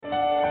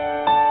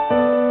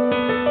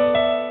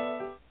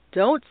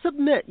Don't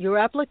submit your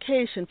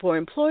application for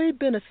employee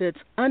benefits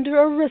under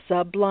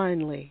ERISA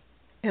blindly.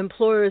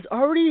 Employers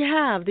already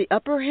have the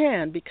upper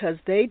hand because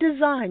they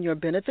design your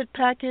benefit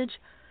package,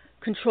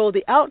 control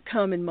the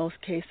outcome in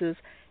most cases,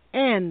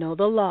 and know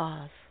the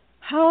laws.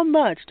 How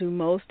much do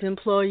most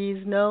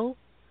employees know?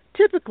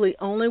 Typically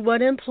only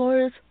what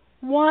employers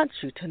want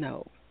you to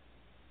know.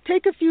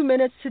 Take a few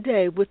minutes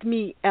today with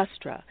me,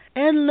 ESTRA,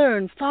 and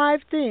learn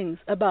 5 things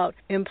about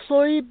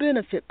employee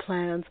benefit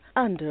plans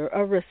under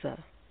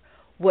ERISA.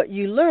 What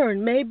you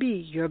learn may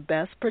be your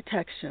best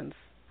protections.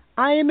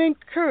 I am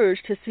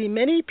encouraged to see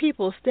many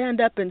people stand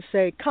up and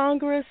say,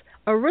 Congress,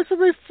 ERISA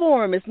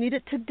reform is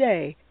needed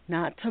today,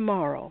 not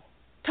tomorrow.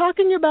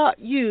 Talking About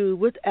You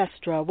with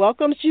ESTRA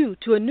welcomes you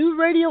to a new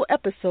radio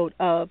episode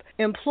of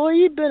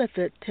Employee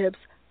Benefit Tips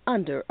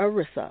under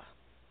ERISA.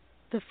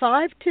 The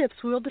 5 tips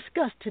we'll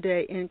discuss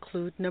today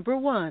include number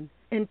 1,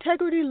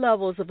 integrity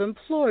levels of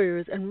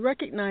employers and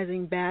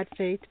recognizing bad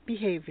faith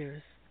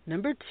behaviors.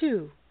 Number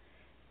 2,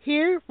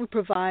 here we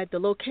provide the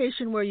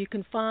location where you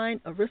can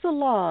find ERISA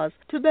laws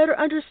to better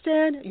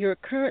understand your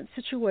current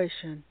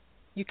situation.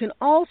 You can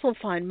also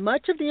find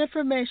much of the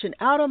information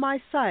out on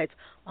my sites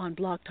on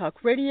Blog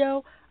Talk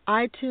Radio,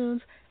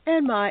 iTunes,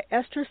 and my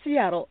ESTRA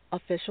Seattle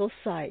official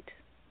site.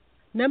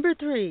 Number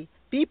 3,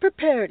 be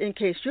prepared in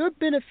case your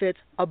benefits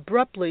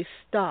abruptly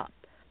stop.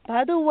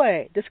 By the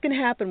way, this can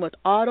happen with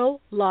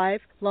auto,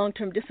 life,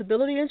 long-term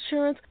disability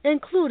insurance,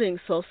 including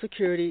Social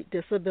Security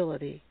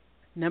disability.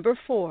 Number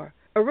 4,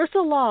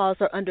 ERISA laws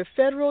are under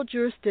federal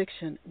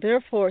jurisdiction.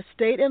 Therefore,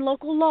 state and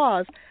local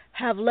laws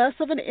have less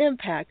of an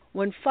impact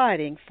when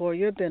fighting for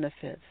your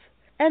benefits.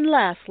 And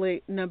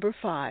lastly, number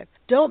 5,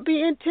 don't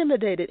be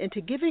intimidated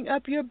into giving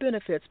up your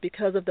benefits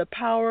because of the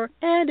power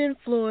and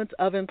influence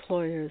of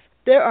employers.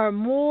 There are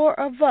more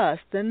of us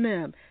than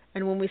them,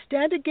 and when we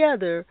stand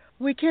together,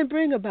 we can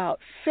bring about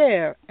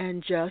fair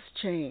and just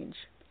change.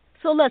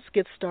 So let's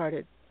get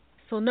started.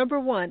 So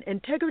number 1,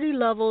 integrity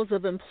levels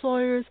of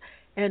employers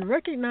and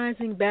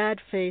recognizing bad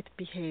faith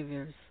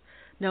behaviors.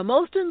 Now,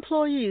 most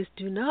employees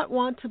do not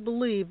want to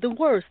believe the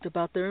worst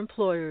about their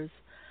employers.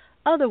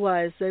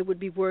 Otherwise, they would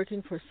be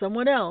working for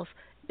someone else,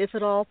 if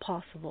at all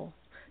possible.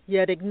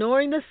 Yet,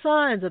 ignoring the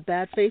signs of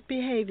bad faith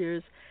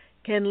behaviors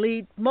can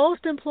lead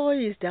most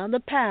employees down the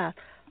path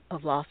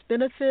of lost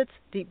benefits,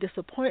 deep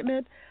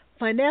disappointment,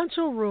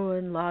 financial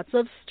ruin, lots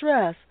of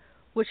stress,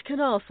 which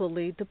can also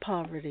lead to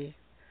poverty.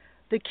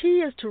 The key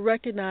is to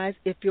recognize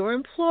if your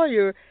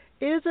employer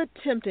is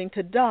attempting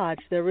to dodge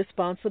their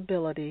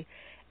responsibility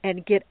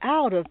and get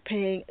out of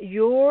paying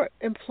your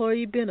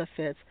employee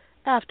benefits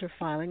after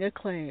filing a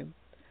claim.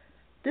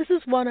 This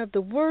is one of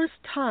the worst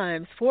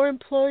times for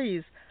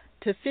employees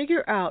to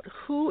figure out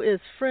who is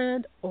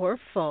friend or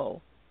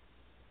foe.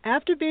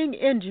 After being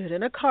injured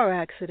in a car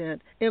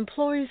accident,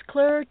 employees'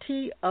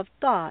 clarity of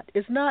thought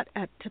is not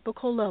at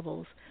typical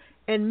levels,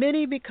 and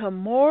many become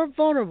more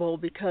vulnerable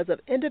because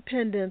of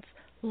independence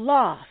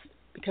lost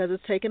because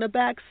it's taken a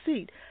back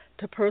seat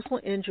to personal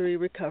injury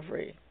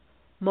recovery.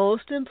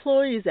 Most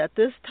employees at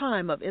this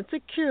time of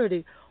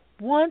insecurity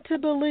want to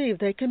believe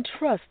they can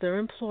trust their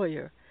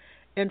employer,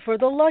 and for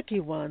the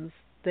lucky ones,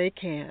 they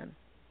can.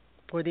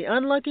 For the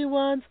unlucky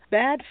ones,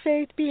 bad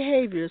faith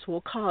behaviors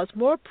will cause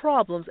more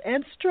problems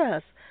and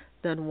stress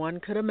than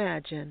one could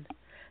imagine.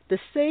 The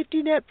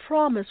safety net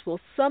promise will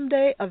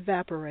someday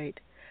evaporate,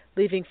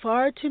 leaving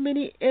far too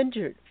many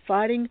injured,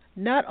 fighting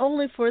not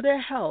only for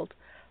their health,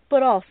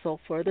 but also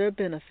for their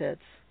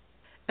benefits.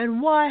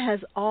 And why has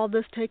all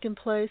this taken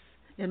place?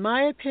 In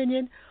my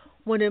opinion,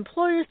 when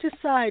employers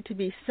decide to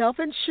be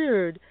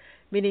self-insured,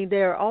 meaning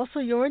they are also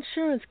your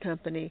insurance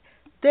company,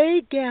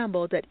 they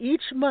gamble that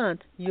each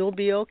month you'll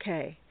be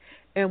okay.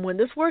 And when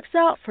this works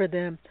out for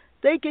them,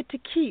 they get to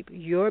keep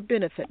your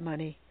benefit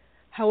money.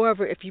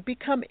 However, if you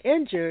become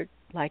injured,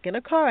 like in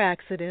a car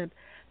accident,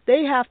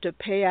 they have to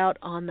pay out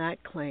on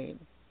that claim,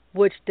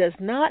 which does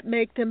not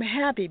make them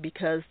happy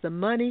because the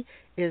money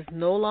is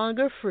no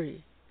longer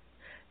free.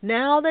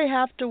 Now they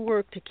have to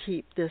work to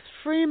keep this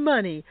free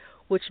money,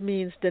 which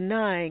means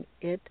denying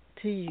it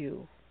to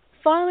you.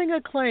 Filing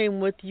a claim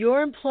with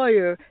your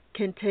employer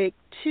can take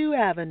 2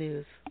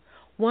 avenues.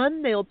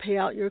 1, they'll pay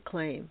out your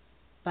claim.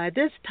 By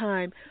this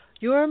time,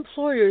 your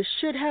employer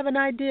should have an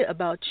idea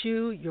about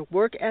you, your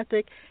work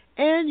ethic,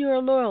 and your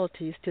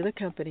loyalties to the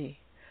company.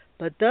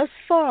 But thus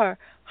far,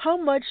 how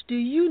much do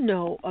you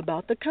know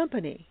about the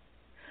company?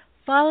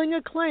 Filing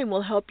a claim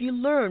will help you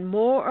learn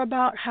more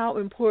about how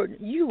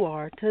important you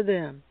are to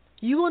them.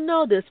 You will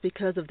know this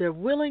because of their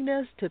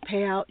willingness to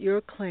pay out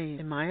your claim,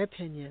 in my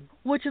opinion.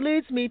 Which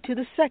leads me to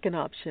the second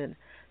option,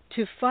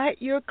 to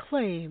fight your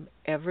claim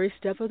every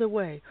step of the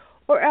way,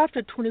 or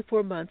after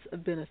 24 months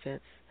of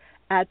benefits.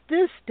 At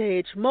this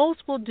stage,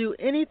 most will do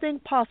anything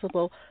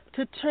possible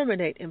to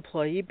terminate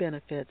employee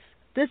benefits.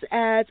 This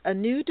adds a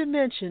new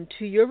dimension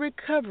to your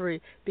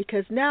recovery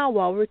because now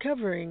while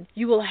recovering,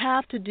 you will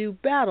have to do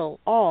battle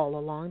all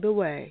along the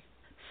way.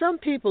 Some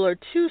people are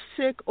too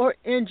sick or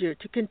injured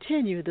to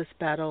continue this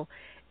battle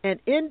and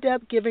end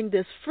up giving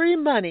this free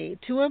money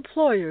to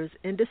employers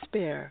in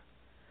despair.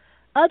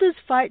 Others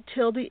fight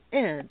till the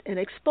end and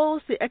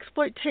expose the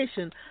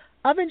exploitation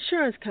of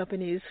insurance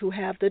companies who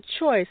have the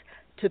choice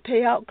to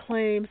pay out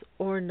claims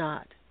or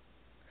not.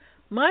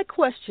 My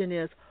question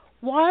is,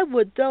 why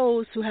would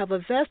those who have a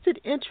vested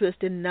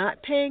interest in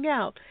not paying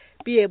out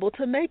be able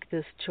to make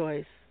this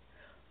choice?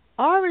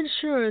 Our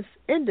insurance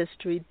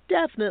industry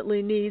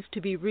definitely needs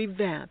to be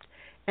revamped,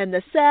 and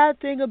the sad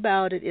thing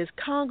about it is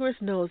Congress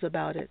knows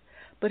about it,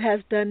 but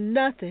has done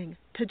nothing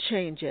to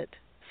change it.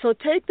 So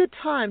take the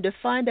time to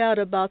find out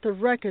about the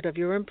record of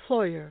your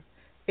employer.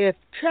 If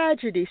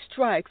tragedy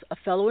strikes a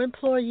fellow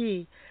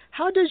employee,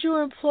 how does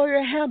your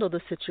employer handle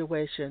the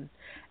situation?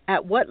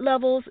 At what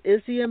levels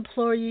is the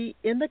employee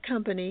in the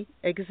company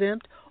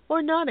exempt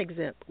or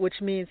non-exempt,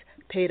 which means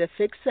paid a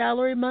fixed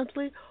salary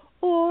monthly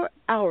or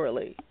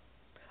hourly?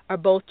 Are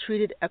both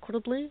treated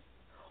equitably,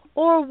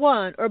 or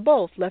one or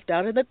both left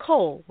out in the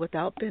cold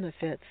without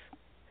benefits?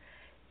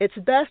 It's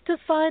best to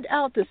find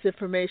out this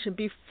information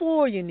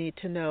before you need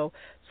to know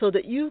so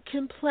that you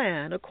can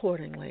plan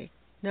accordingly.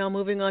 Now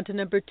moving on to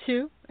number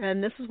 2,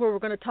 and this is where we're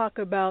going to talk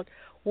about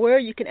where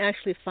you can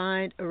actually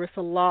find ERISA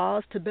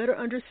laws to better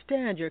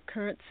understand your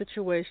current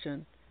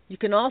situation. You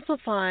can also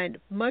find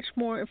much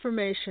more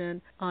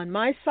information on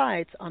my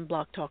sites on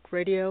Blog Talk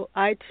Radio,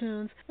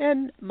 iTunes,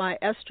 and my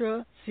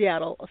ESTRA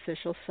Seattle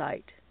official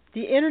site.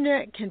 The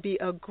Internet can be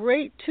a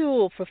great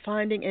tool for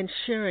finding and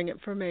sharing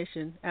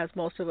information, as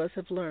most of us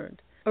have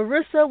learned.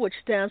 ERISA, which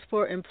stands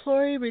for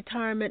Employee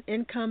Retirement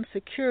Income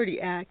Security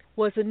Act,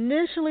 was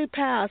initially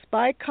passed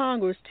by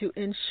Congress to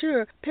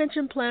ensure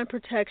pension plan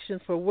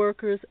protections for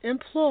workers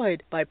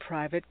employed by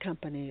private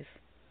companies.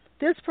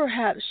 This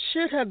perhaps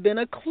should have been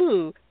a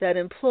clue that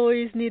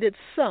employees needed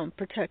some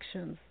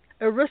protections.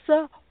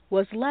 ERISA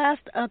was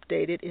last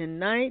updated in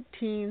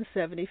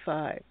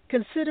 1975.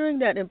 Considering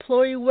that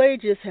employee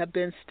wages have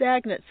been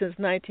stagnant since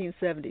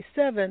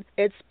 1977,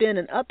 it's been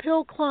an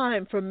uphill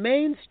climb for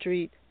Main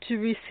Street to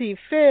receive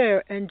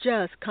fair and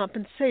just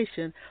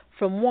compensation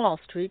from Wall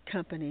Street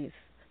companies.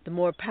 The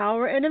more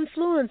power and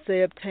influence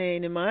they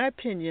obtain, in my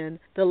opinion,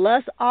 the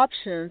less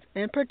options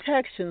and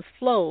protections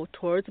flow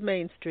towards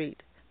Main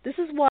Street. This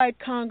is why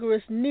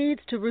Congress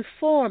needs to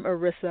reform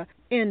ERISA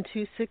in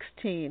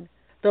 2016.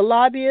 The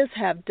lobbyists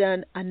have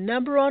done a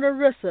number on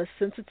ERISA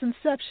since its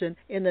inception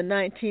in the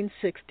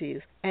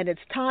 1960s, and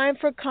it's time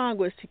for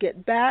Congress to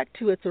get back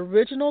to its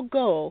original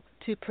goal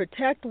to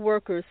protect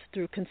workers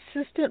through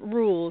consistent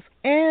rules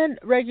and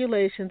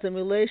regulations in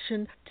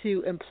relation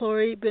to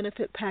employee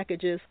benefit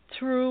packages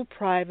through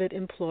private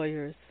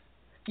employers.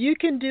 You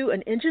can do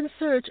an engine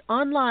search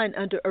online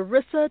under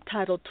ERISA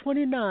Title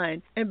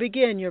 29 and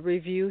begin your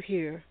review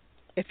here.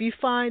 If you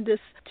find this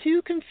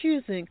too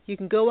confusing, you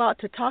can go out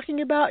to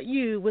Talking About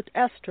You with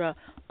ESTRA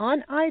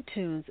on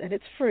iTunes, and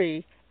it's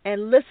free,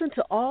 and listen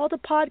to all the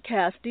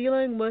podcasts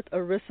dealing with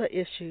ERISA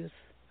issues.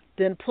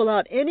 Then pull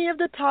out any of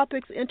the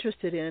topics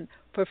interested in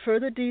for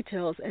further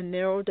details and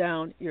narrow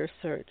down your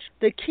search.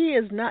 The key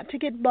is not to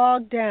get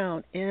bogged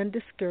down and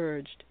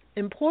discouraged.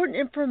 Important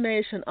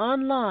information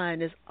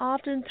online is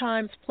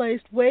oftentimes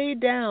placed way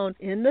down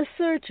in the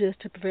searches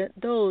to prevent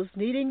those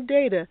needing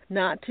data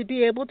not to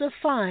be able to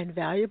find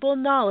valuable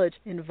knowledge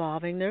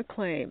involving their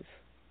claims.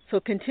 So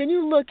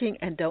continue looking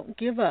and don't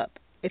give up.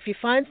 If you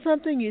find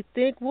something you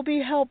think will be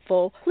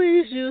helpful,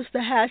 please use the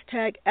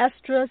hashtag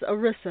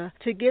ESTRASERISA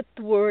to get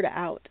the word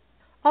out.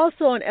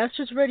 Also on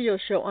Estra's radio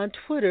show on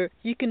Twitter,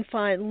 you can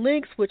find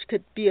links which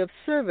could be of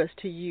service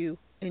to you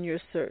in your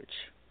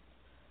search.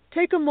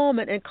 Take a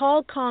moment and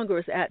call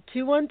Congress at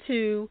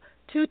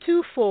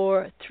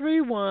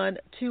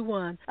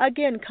 212-224-3121.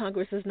 Again,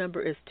 Congress's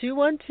number is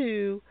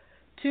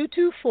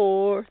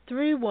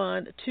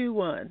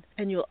 212-224-3121,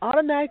 and you'll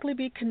automatically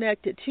be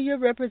connected to your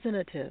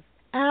representative.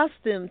 Ask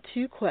them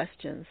 2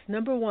 questions.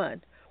 Number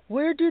 1,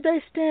 where do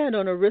they stand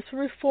on ERISA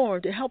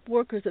reform to help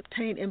workers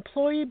obtain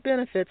employee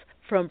benefits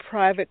from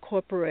private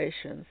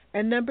corporations?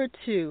 And number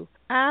 2,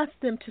 ask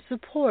them to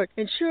support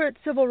insurance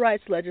civil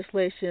rights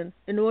legislation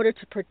in order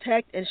to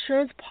protect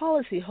insurance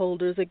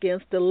policyholders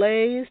against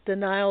delays,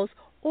 denials,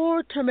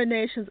 or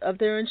terminations of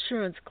their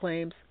insurance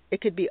claims.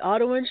 It could be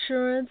auto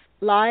insurance,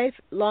 life,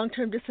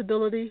 long-term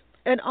disability,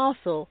 and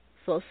also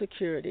Social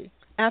Security.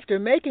 After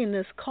making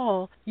this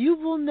call, you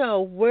will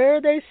know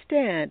where they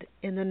stand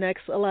in the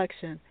next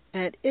election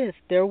and if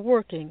they're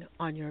working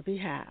on your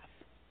behalf.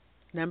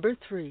 Number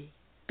 3,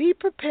 be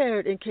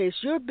prepared in case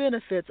your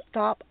benefits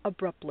stop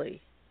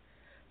abruptly.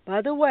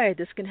 By the way,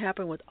 this can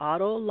happen with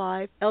auto,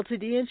 life,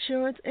 LTD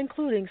insurance,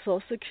 including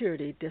Social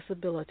Security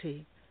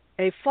disability.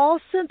 A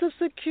false sense of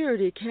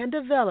security can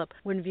develop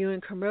when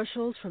viewing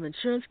commercials from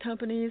insurance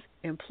companies,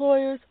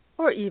 employers,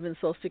 or even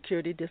Social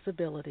Security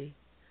disability.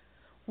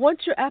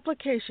 Once your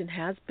application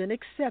has been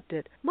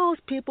accepted,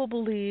 most people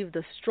believe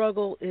the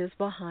struggle is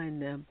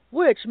behind them,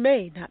 which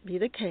may not be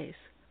the case.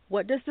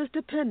 What does this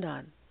depend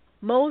on?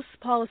 Most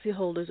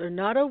policyholders are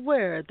not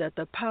aware that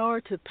the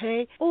power to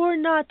pay or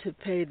not to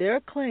pay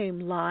their claim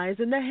lies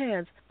in the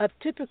hands of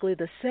typically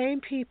the same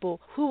people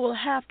who will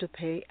have to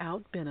pay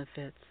out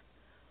benefits.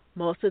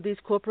 Most of these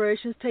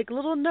corporations take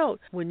little note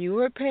when you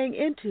are paying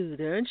into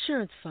their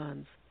insurance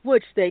funds,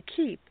 which they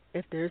keep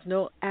if there's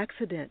no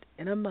accident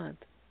in a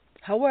month.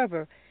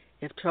 However,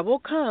 if trouble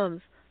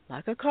comes,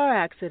 like a car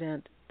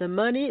accident, the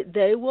money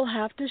they will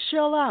have to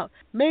shell out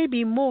may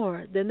be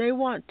more than they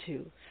want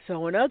to.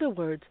 So, in other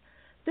words,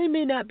 they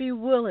may not be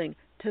willing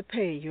to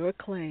pay your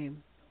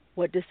claim.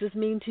 What does this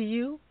mean to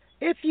you?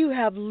 If you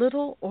have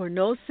little or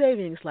no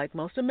savings like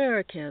most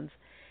Americans,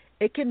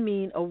 it can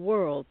mean a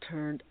world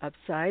turned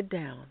upside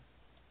down.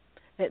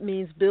 It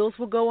means bills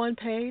will go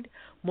unpaid,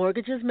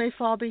 mortgages may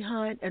fall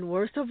behind, and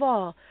worst of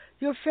all,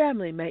 your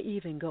family may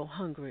even go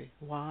hungry.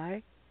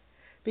 Why?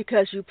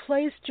 Because you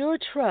placed your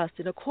trust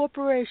in a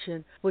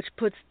corporation which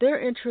puts their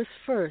interests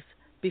first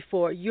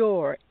before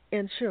your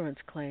insurance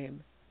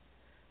claim.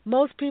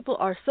 Most people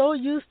are so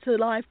used to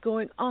life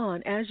going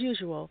on as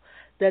usual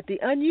that the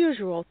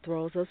unusual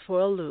throws us for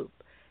a loop.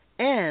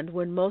 And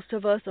when most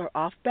of us are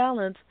off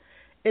balance,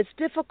 it's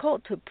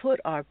difficult to put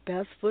our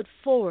best foot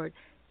forward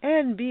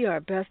and be our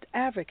best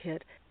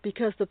advocate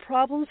because the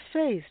problems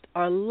faced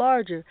are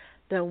larger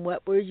than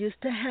what we're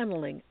used to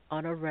handling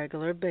on a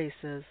regular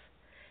basis.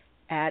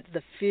 Add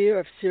the fear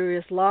of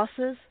serious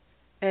losses,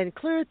 and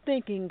clear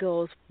thinking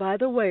goes by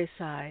the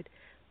wayside,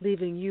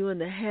 leaving you in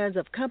the hands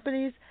of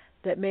companies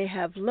that may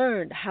have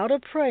learned how to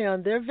prey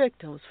on their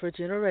victims for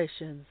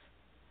generations.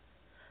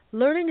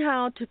 Learning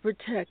how to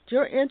protect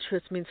your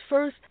interests means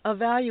first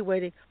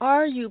evaluating,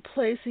 are you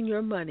placing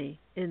your money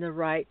in the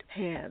right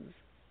hands?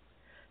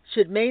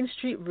 Should Main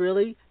Street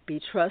really be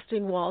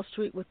trusting Wall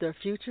Street with their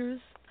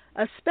futures,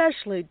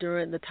 especially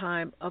during the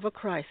time of a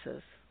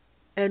crisis?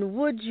 And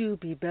would you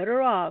be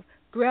better off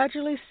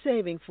gradually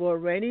saving for a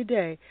rainy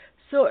day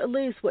so at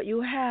least what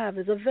you have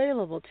is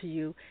available to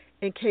you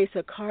in case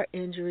a car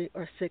injury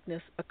or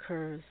sickness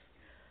occurs?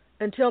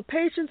 Until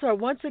patients are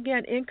once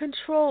again in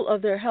control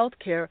of their health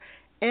care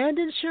and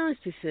insurance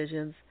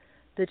decisions,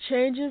 the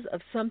changes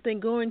of something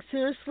going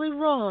seriously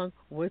wrong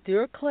with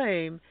your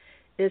claim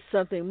is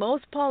something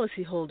most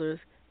policyholders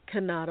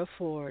cannot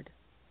afford.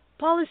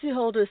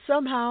 Policyholders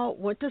somehow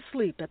went to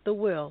sleep at the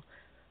wheel.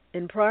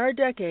 In prior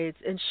decades,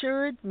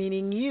 insured,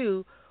 meaning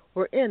you,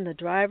 were in the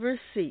driver's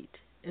seat.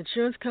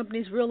 Insurance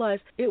companies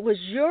realized it was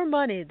your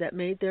money that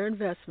made their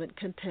investment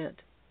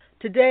content.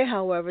 Today,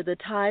 however, the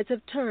tides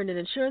have turned and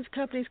insurance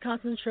companies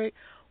concentrate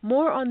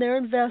more on their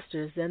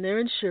investors than their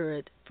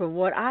insured, from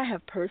what I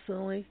have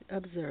personally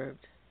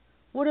observed.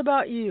 What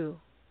about you?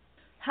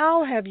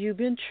 How have you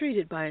been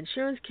treated by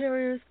insurance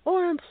carriers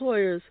or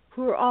employers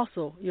who are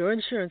also your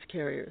insurance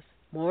carriers?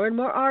 More and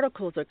more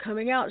articles are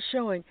coming out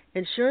showing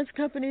insurance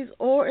companies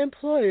or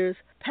employers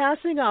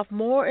passing off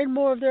more and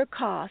more of their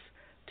costs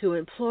to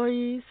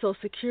employees, Social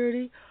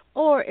Security,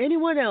 or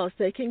anyone else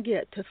they can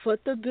get to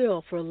foot the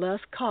bill for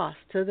less cost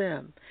to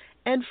them.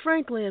 And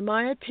frankly, in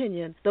my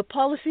opinion, the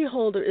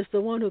policyholder is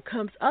the one who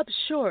comes up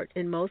short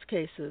in most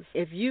cases.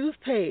 If you've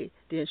paid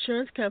the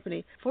insurance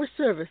company for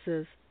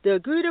services, the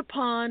agreed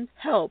upon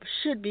help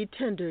should be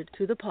tendered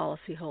to the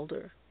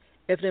policyholder.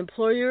 If an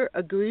employer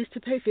agrees to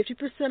pay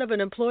 50% of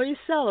an employee's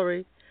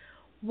salary,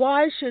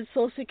 why should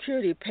Social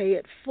Security pay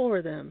it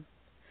for them?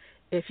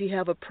 If you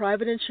have a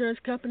private insurance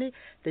company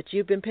that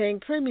you've been paying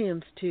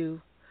premiums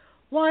to,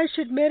 why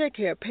should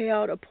Medicare pay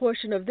out a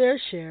portion of their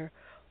share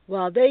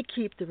while they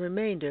keep the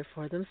remainder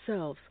for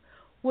themselves,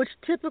 which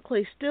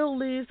typically still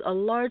leaves a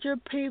larger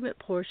payment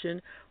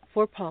portion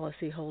for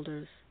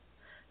policyholders?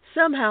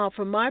 Somehow,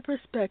 from my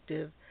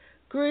perspective,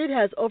 greed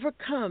has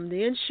overcome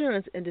the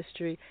insurance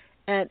industry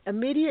and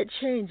immediate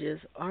changes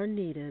are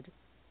needed.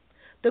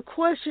 The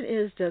question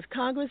is, does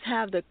Congress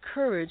have the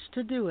courage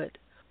to do it?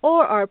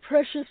 Or are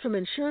pressures from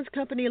insurance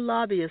company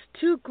lobbyists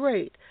too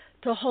great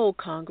to hold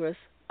Congress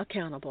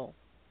accountable?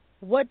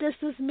 What does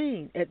this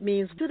mean? It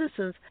means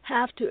citizens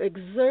have to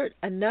exert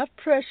enough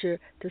pressure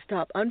to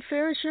stop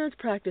unfair insurance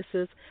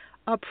practices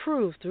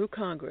approved through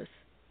Congress.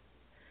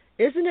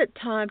 Isn't it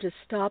time to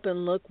stop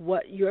and look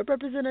what your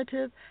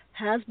representative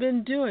has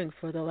been doing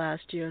for the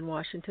last year in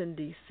Washington,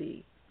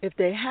 D.C.? If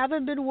they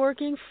haven't been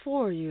working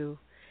for you,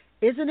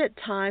 isn't it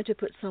time to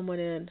put someone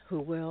in who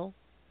will?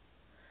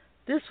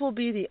 This will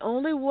be the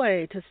only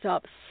way to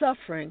stop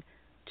suffering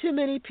too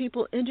many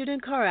people injured in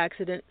car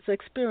accidents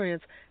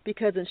experience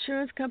because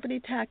insurance company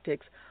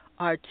tactics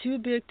are too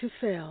big to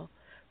fail,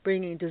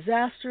 bringing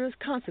disastrous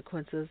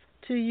consequences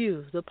to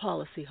you, the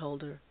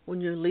policyholder,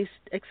 when you're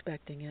least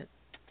expecting it.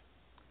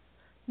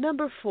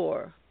 Number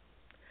 4,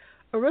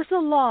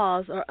 ERISA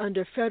laws are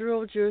under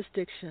federal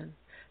jurisdiction.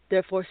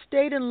 Therefore,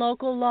 state and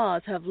local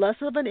laws have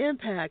less of an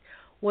impact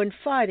when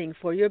fighting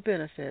for your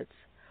benefits.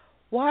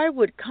 Why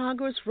would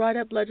Congress write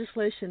up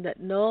legislation that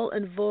null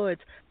and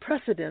voids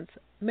precedents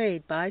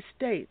made by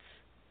states?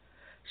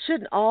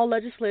 Shouldn't all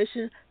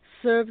legislation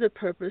serve the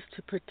purpose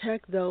to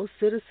protect those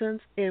citizens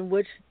in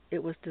which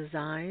it was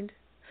designed?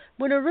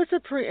 When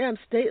ERISA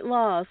preempts state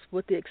laws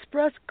with the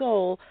express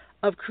goal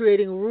of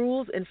creating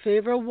rules in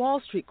favor of Wall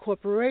Street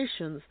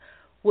corporations,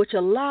 which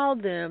allow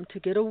them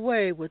to get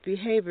away with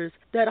behaviors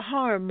that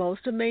harm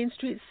most of Main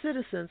Street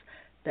citizens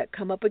that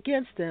come up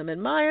against them, in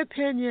my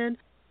opinion,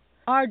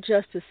 our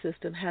justice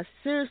system has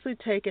seriously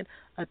taken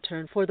a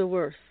turn for the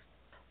worse.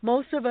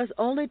 Most of us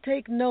only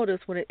take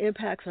notice when it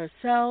impacts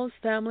ourselves,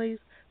 families,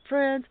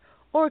 friends,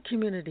 or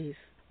communities.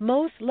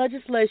 Most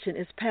legislation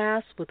is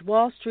passed with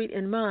Wall Street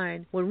in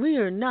mind when we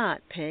are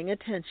not paying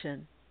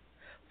attention.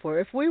 For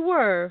if we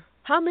were,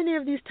 how many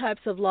of these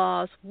types of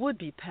laws would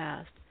be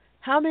passed?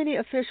 How many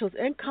officials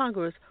in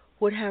Congress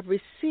would have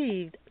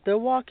received their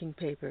walking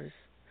papers?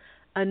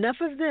 Enough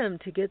of them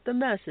to get the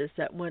message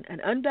that when an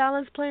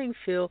unbalanced playing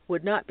field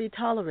would not be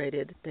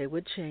tolerated, they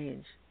would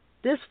change.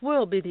 This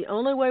will be the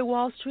only way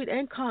Wall Street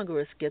and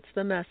Congress gets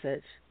the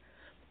message.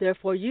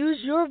 Therefore,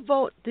 use your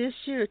vote this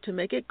year to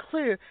make it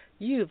clear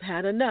you've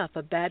had enough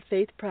of bad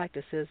faith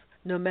practices,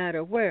 no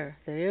matter where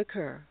they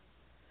occur.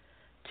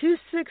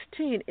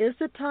 2016 is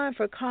the time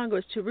for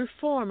Congress to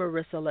reform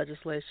ERISA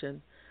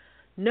legislation.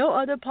 No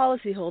other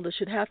policyholder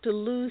should have to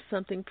lose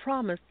something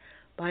promised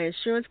by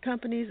insurance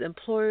companies,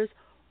 employers,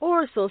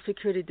 or Social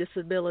Security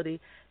disability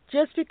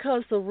just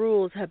because the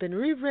rules have been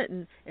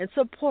rewritten in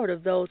support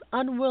of those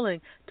unwilling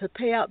to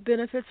pay out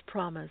benefits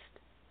promised.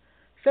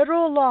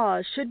 Federal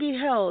laws should be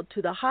held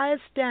to the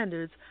highest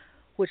standards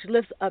which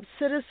lifts up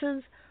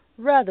citizens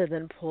rather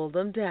than pull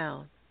them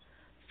down.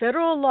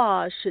 Federal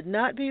laws should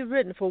not be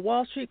written for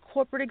Wall Street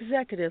corporate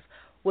executives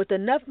with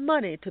enough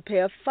money to pay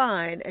a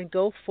fine and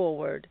go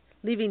forward,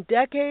 leaving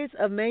decades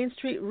of Main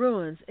Street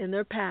ruins in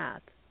their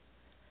path.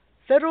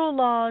 Federal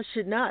laws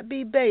should not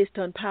be based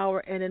on power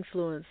and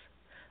influence,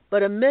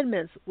 but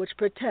amendments which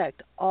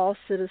protect all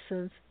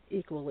citizens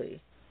equally.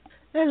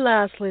 And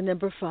lastly,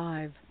 number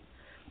 5,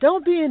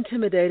 don't be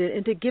intimidated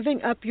into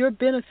giving up your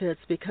benefits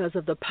because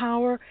of the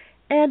power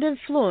and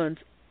influence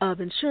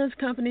of insurance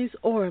companies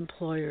or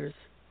employers.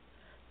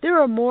 There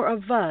are more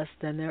of us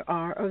than there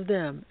are of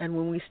them, and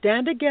when we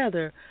stand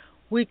together,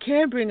 we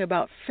can bring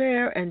about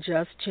fair and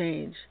just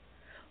change.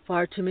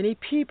 Far too many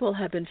people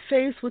have been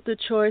faced with the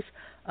choice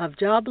of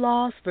job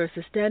loss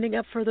versus standing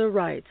up for their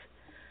rights.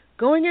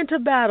 Going into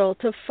battle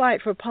to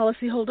fight for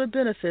policyholder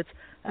benefits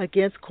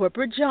against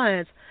corporate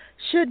giants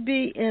should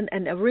be in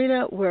an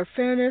arena where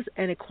fairness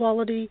and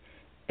equality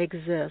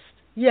exist.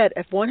 Yet,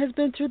 if one has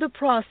been through the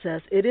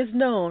process, it is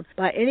known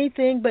by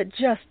anything but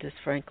justice,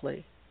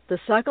 frankly. The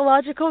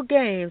psychological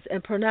games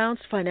and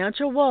pronounced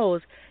financial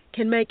woes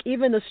can make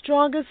even the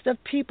strongest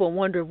of people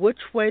wonder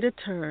which way to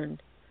turn.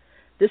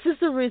 This is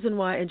the reason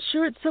why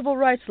insured civil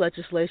rights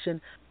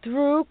legislation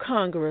through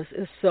Congress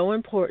is so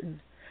important.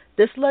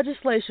 This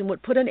legislation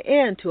would put an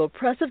end to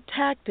oppressive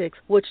tactics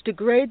which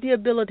degrade the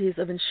abilities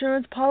of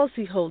insurance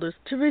policyholders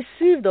to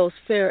receive those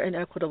fair and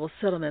equitable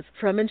settlements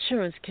from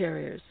insurance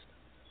carriers.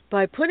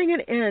 By putting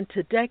an end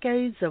to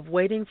decades of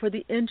waiting for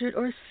the injured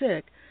or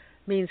sick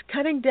means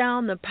cutting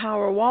down the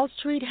power Wall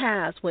Street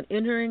has when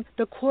entering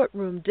the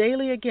courtroom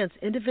daily against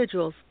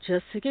individuals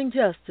just seeking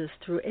justice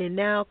through a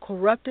now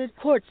corrupted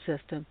court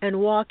system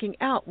and walking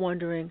out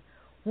wondering,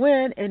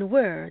 when and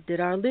where did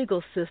our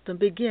legal system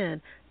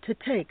begin to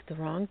take the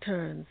wrong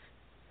turns?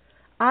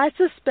 I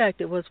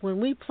suspect it was when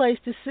we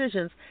placed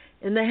decisions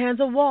in the hands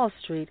of Wall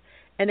Street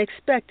and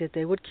expected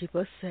they would keep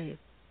us safe.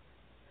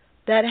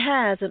 That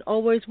has and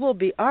always will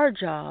be our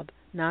job,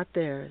 not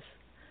theirs.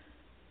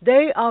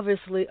 They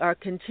obviously are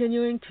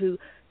continuing to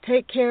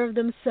take care of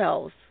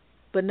themselves,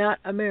 but not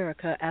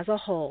America as a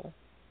whole.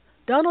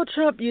 Donald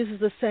Trump uses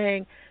the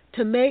saying,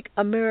 to make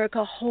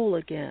America whole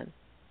again.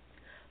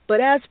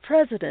 But as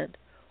president,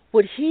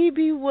 would he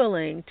be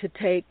willing to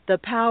take the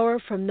power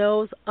from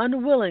those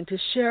unwilling to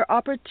share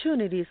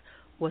opportunities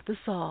with us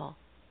all?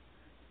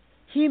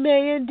 He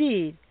may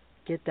indeed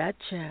get that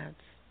chance.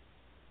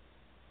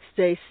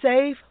 Stay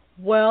safe,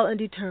 well, and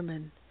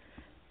determined.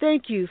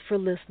 Thank you for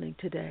listening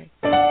today.